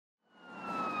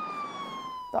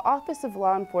The Office of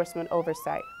Law Enforcement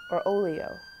Oversight, or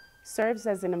OLEO, serves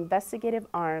as an investigative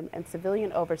arm and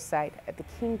civilian oversight at the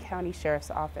King County Sheriff's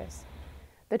Office.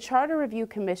 The Charter Review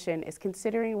Commission is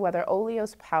considering whether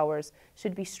OLEO's powers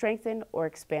should be strengthened or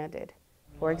expanded.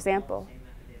 For example,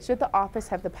 should the office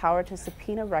have the power to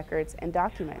subpoena records and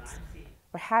documents?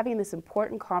 We're having this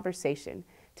important conversation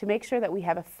to make sure that we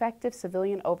have effective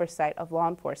civilian oversight of law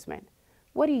enforcement.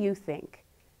 What do you think?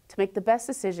 To make the best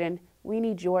decision, we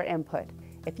need your input.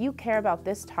 If you care about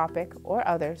this topic or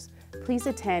others, please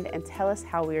attend and tell us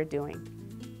how we are doing.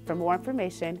 For more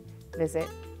information, visit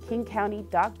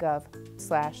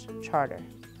kingcounty.gov/charter.